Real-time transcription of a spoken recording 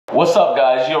What's up,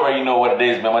 guys? You already know what it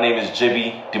is, man. My name is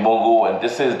Jebi, the Mogul, and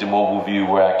this is the Mogul View,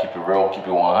 where I keep it real, keep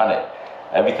it 100.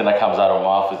 Everything that comes out of my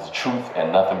mouth is the truth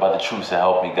and nothing but the truth, to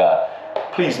help me God.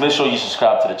 Please make sure you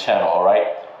subscribe to the channel, all right?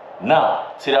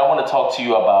 Now, today I want to talk to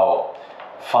you about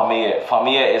Fameye.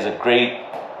 Fameye is a great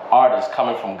artist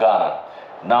coming from Ghana.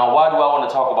 Now, why do I want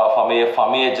to talk about Fameye?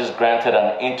 Fameye just granted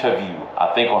an interview,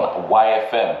 I think on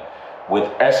YFM, with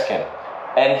Asake,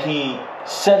 and he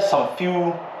said some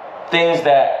few things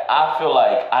that I feel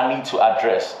like I need to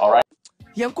address, all right?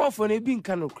 Young call for a being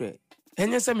canocre.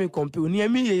 And yes, I may compare near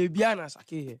me, Biana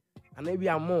Asake, and maybe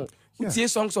I'm more. See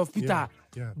songs of Peter.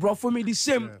 Brought for me the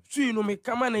same. So you know me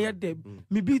come on here,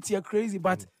 me beat you crazy,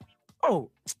 but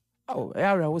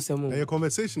area was some more. Your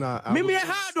conversation, me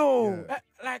hard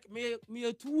like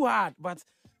me too hard, but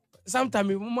sometimes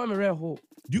me mama real ho.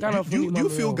 Do you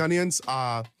feel Ghanaians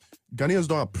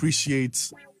don't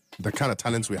appreciate the kind of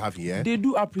talents we have here? They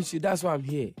do appreciate. That's why I'm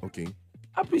here. Okay.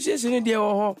 Appreciation in there.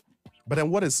 But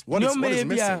then what is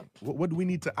missing? What do we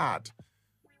need to add?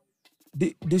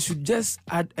 They should just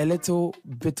add a little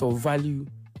bit of value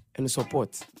and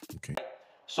support. Okay.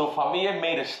 So Fameye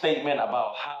made a statement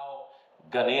about how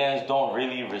Ghanaians don't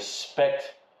really respect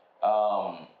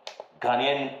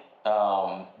Ghanaians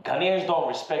don't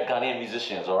respect Ghanaian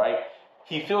musicians, all right?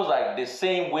 He feels like the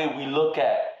same way we look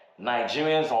at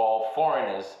Nigerians or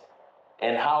foreigners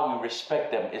and how we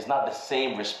respect them is not the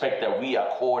same respect that we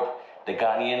accord the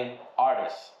Ghanaian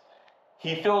artists.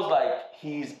 He feels like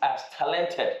he's as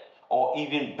talented or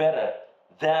even better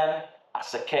than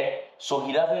Asake, so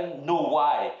he doesn't know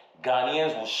why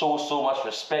Ghanaians will show so much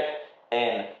respect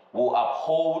and will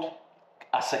uphold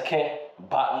Asake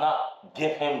but not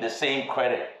give him the same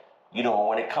credit. You know,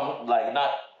 when it comes, like,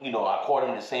 not, you know, accord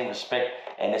him the same respect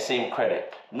and the same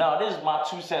credit. Now, this is my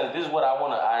 2 cents. This is what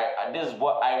this is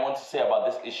what I want to say about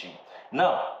this issue.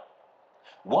 Now,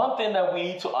 one thing that we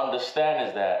need to understand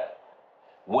is that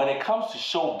when it comes to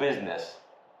show business,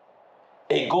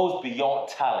 it goes beyond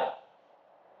talent.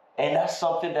 And that's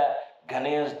something that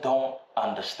Ghanaians don't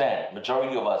understand.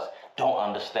 Majority of us don't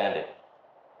understand it.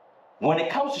 When it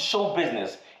comes to show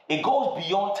business, it goes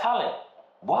beyond talent.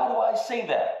 Why do I say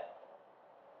that?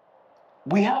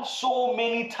 We have so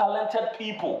many talented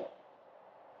people,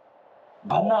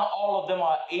 but not all of them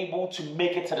are able to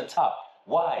make it to the top.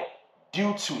 Why?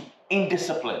 Due to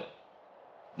indiscipline.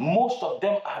 Most of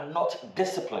them are not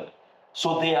disciplined,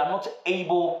 so they are not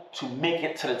able to make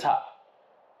it to the top.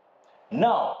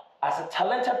 Now, as a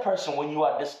talented person, when you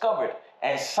are discovered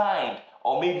and signed,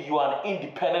 or maybe you are an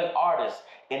independent artist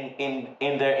in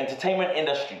the entertainment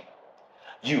industry,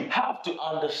 you have to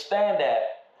understand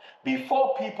that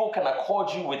before people can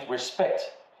accord you with respect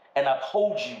and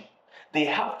uphold you, they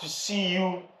have to see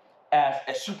you as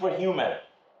a superhuman.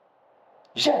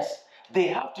 Yes, they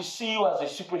have to see you as a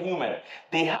superhuman.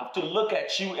 They have to look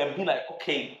at you and be like,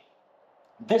 okay,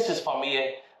 this is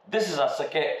Fameye, this is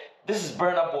Asake, this is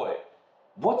Breda boy.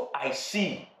 What I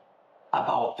see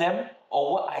about them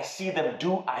or what I see them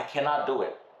do, I cannot do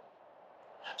it.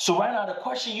 So right now, the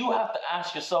question you have to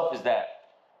ask yourself is that,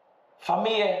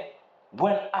 Fameye,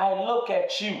 when I look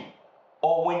at you,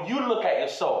 or when you look at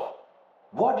yourself,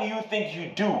 what do you think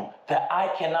you do that I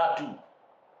cannot do?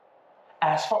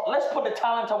 Let's put the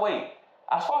talent away.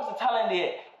 As far as the talent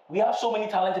there, we have so many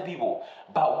talented people.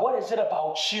 But what is it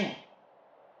about you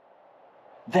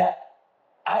that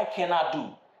I cannot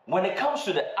do? When it comes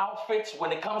to the outfits,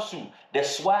 when it comes to the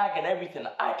swag and everything,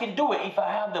 I can do it if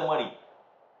I have the money.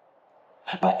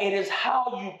 But it is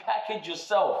how you package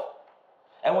yourself.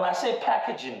 And when I say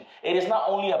packaging, it is not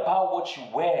only about what you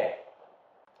wear.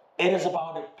 It is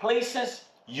about the places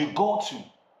you go to,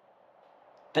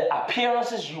 the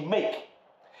appearances you make,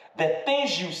 the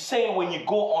things you say when you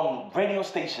go on radio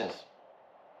stations.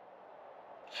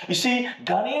 You see,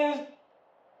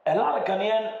 a lot of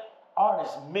Ghanaian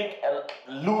artists make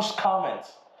loose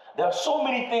comments. There are so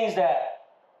many things that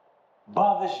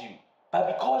bothers you, but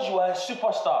because you are a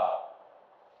superstar,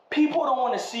 people don't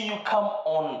want to see you come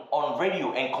on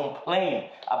radio and complain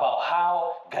about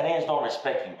how Ghanaians don't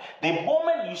respect you. The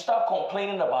moment you start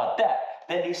complaining about that,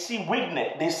 then they see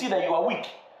weakness. They see that you are weak.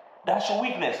 That's your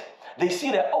weakness. They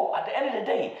see that, oh, at the end of the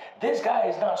day, this guy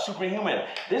is not superhuman.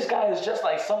 This guy is just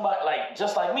like somebody,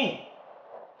 just like me.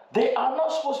 They are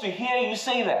not supposed to hear you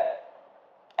say that.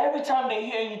 Every time they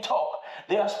hear you talk,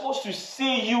 they are supposed to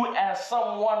see you as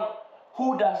someone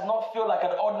who does not feel like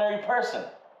an ordinary person.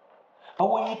 But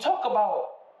when you talk about,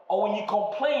 or when you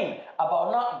complain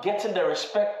about not getting the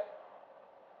respect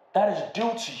that is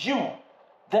due to you,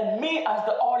 then me as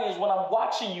the audience, when I'm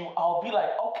watching you, I'll be like,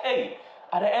 okay,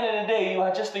 at the end of the day, you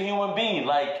are just a human being.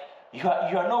 Like, you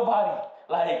are nobody.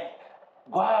 Like,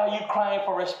 Why are you crying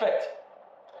for respect?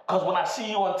 Because when I see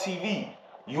you on TV,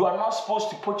 you are not supposed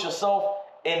to put yourself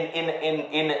in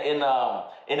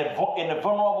a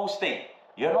vulnerable state.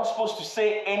 You're not supposed to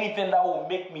say anything that will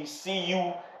make me see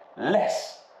you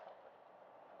less.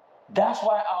 That's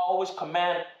why I always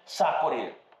command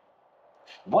Sarkodie.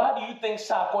 Why do you think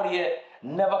Sarkodie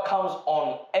never comes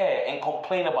on air and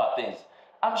complain about things?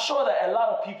 I'm sure that a lot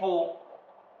of people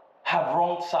have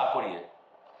wronged Sarkodie,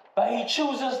 but he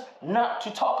chooses not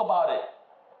to talk about it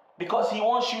because he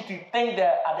wants you to think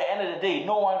that at the end of the day,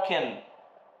 no one can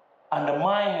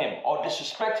undermine him or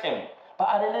disrespect him.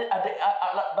 But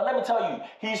let me tell you,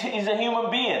 he's a human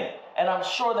being, and I'm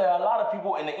sure there are a lot of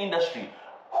people in the industry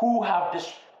who have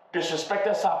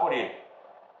disrespected Sarkodie,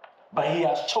 but he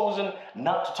has chosen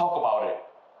not to talk about it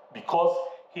because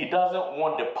he doesn't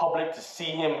want the public to see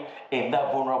him in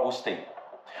that vulnerable state.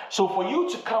 So for you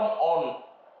to come on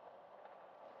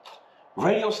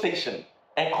radio station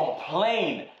and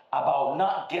complain about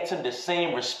not getting the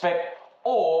same respect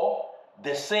or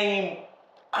the same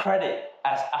credit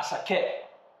as Asake,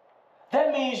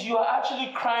 that means you are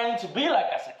actually crying to be like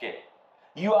Asake.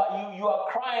 You are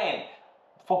crying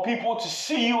for people to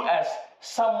see you as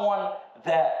someone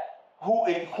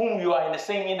whom you are in the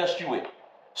same industry with.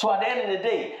 So at the end of the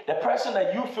day, the person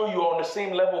that you feel you're on the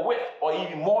same level with, or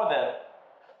even more than,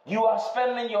 you are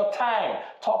spending your time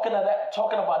talking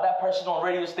about that person on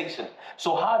radio station.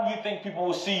 So how do you think people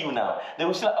will see you now? They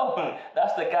will say, oh,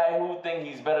 that's the guy who thinks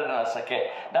he's better than Asake.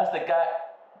 That's the guy.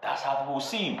 That's how people will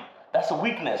see you. That's a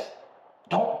weakness.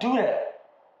 Don't do that.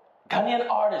 Ghanaian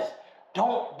artists,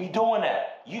 don't be doing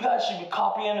that. You guys should be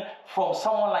copying from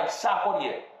someone like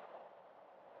Sarkodie.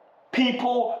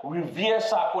 People revere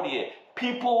Sarkodie.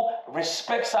 People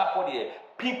respect Sarkodie.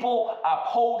 People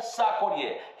uphold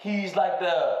Sarkodie. He's like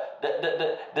the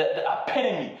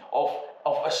epitome of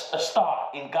a star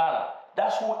in Ghana.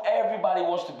 That's who everybody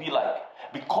wants to be like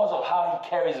because of how he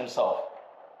carries himself.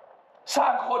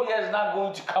 Sarkodie is not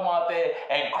going to come out there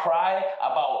and cry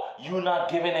about you not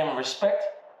giving him respect.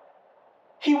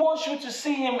 He wants you to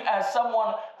see him as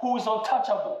someone who is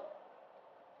untouchable.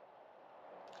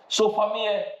 So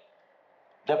Fameye,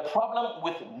 the problem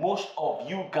with most of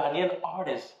you Ghanaian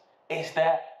artists is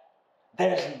that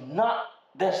there's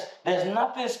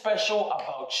nothing special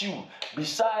about you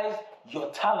besides your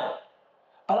talent.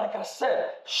 But like I said,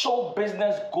 show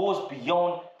business goes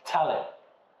beyond talent.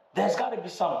 There's got to be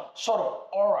some sort of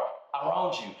aura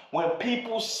around you. When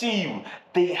people see you,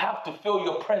 they have to feel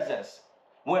your presence.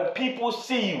 When people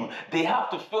see you, they have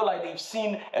to feel like they've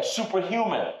seen a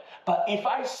superhuman. But if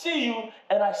I see you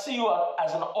and I see you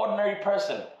as an ordinary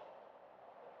person,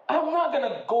 I'm not going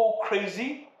to go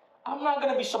crazy. I'm not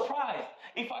going to be surprised.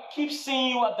 If I keep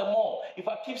seeing you at the mall, if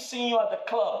I keep seeing you at the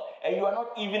club, and you are not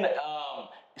even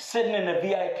sitting in a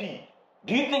VIP,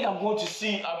 do you think I'm going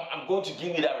to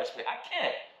give you that respect? I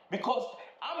can't, because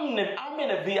I'm in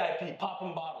a VIP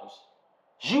popping bottles.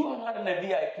 You are not in a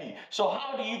VIP. So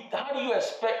how do you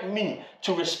expect me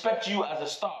to respect you as a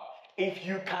star if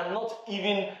you cannot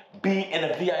even be in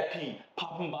a VIP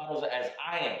popping bottles as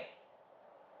I am?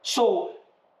 So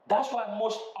that's why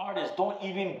most artists don't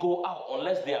even go out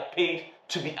unless they are paid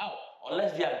to be out,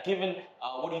 unless they are given,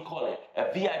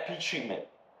 a VIP treatment.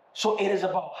 So it is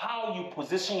about how you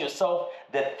position yourself,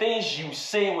 the things you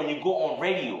say when you go on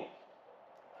radio.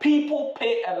 People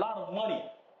pay a lot of money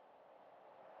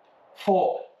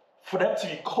for them to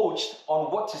be coached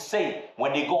on what to say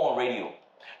when they go on radio.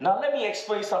 Now let me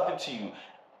explain something to you.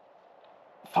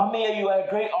 Fameye, you are a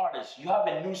great artist. You have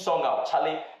a new song out.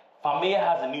 Charlie, Fameye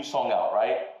has a new song out,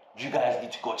 right? You guys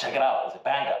need to go check it out. It's a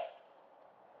banger.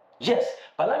 Yes,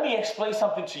 but let me explain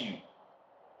something to you.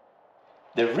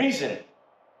 The reason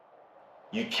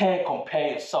you can't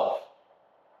compare yourself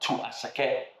to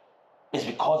Asake is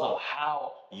because of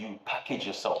how you package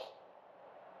yourself.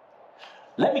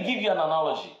 Let me give you an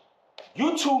analogy.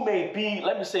 You two may be,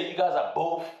 let me say you guys are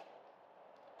both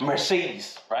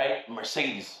Mercedes, right?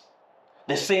 Mercedes.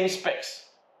 The same specs.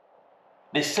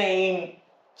 The same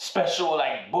special,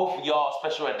 like both of y'all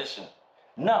special edition.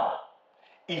 Now,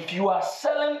 if you are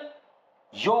selling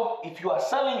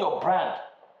your brand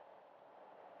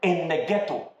in the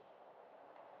ghetto,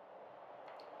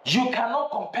 you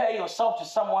cannot compare yourself to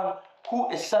someone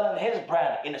who is selling his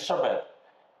brand in the suburb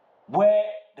where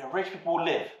the rich people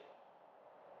live.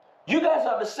 You guys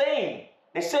are the same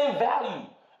value,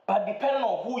 but depending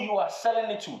on who you are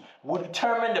selling it to will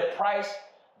determine the price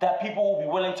that people will be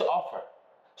willing to offer.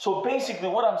 So basically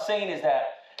what I'm saying is that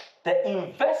the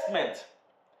investment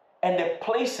and the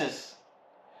places,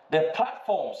 the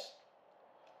platforms,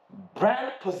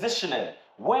 brand positioning,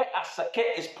 where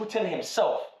Asake is putting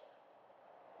himself,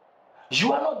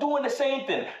 You are not doing the same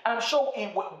thing. I'm sure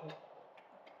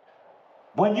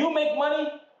when you make money,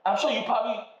 I'm sure you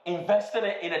probably invested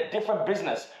it in a different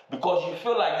business because you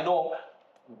feel like, you know,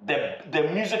 the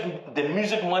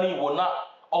music money will not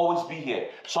always be here.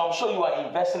 So I'm sure you are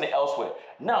investing it elsewhere.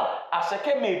 Now,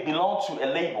 Asake may belong to a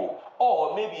label,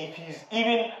 or maybe if he's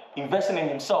even investing in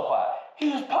himself,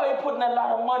 he's probably putting a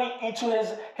lot of money into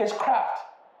his craft.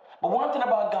 But one thing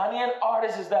about Ghanaian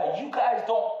artists is that you guys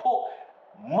don't put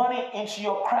money into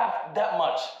your craft that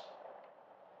much.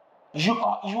 You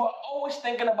are always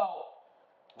thinking about,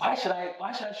 why should I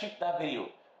shoot that video?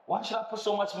 Why should I put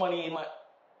so much money in my...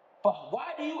 But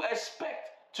why do you expect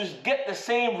to get the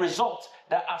same results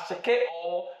that Asake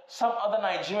or some other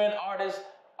Nigerian artists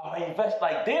are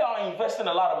they are investing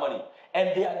a lot of money and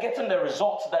they are getting the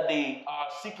results that they are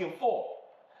seeking for.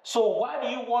 So why do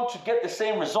you want to get the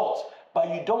same results but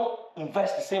you don't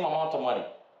invest the same amount of money?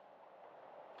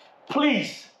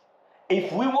 Please,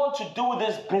 if we want to do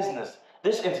this business,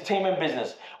 this entertainment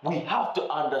business, we have to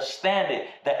understand it,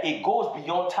 that it goes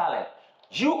beyond talent.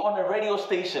 You on a radio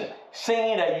station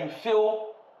saying that you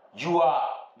feel you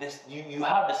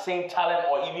have the same talent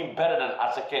or even better than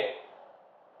Asake.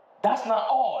 That's not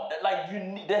all.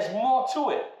 There's more to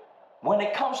it. When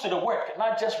it comes to the work,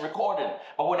 not just recording,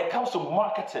 but when it comes to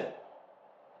marketing,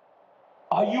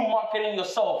 are you marketing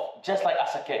yourself just like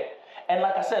Asake? And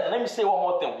like I said, let me say one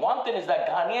more thing. One thing is that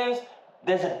Ghanaians,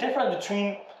 there's a difference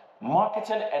between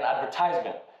marketing and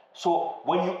advertisement. So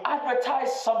when you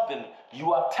advertise something,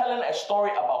 you are telling a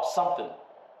story about something,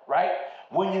 right?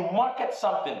 When you market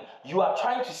something, you are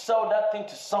trying to sell that thing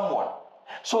to someone.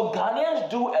 So Ghanaians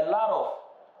do a lot of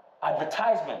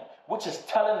advertisement, which is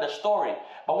telling the story.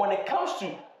 But when it comes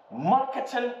to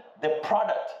marketing the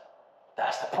product,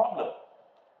 that's the problem.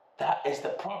 That is the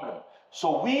problem.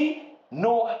 So we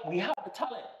know we have the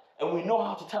talent and we know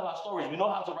how to tell our stories. We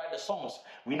know how to write the songs.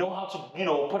 We know how to,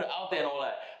 put it out there and all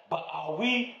that. But are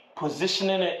we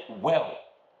positioning it well?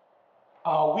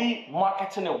 Are we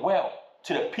marketing it well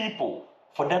to the people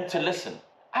for them to listen?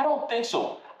 I don't think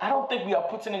so. I don't think we are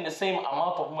putting in the same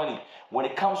amount of money when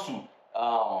it comes to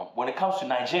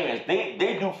Nigerians.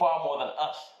 They do far more than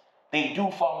us. They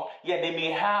do far more. Yeah, they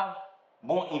may have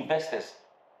more investors.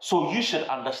 So you should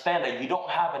understand that you don't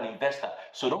have an investor.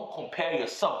 So don't compare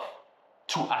yourself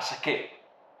to Asake.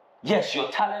 Yes,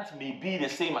 your talent may be the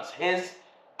same as his,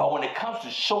 but when it comes to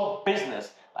show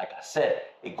business, like I said,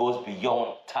 it goes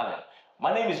beyond talent.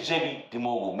 My name is Jebi the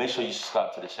Mogul. Make sure you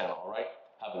subscribe to the channel, all right?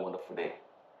 Have a wonderful day.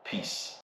 Peace.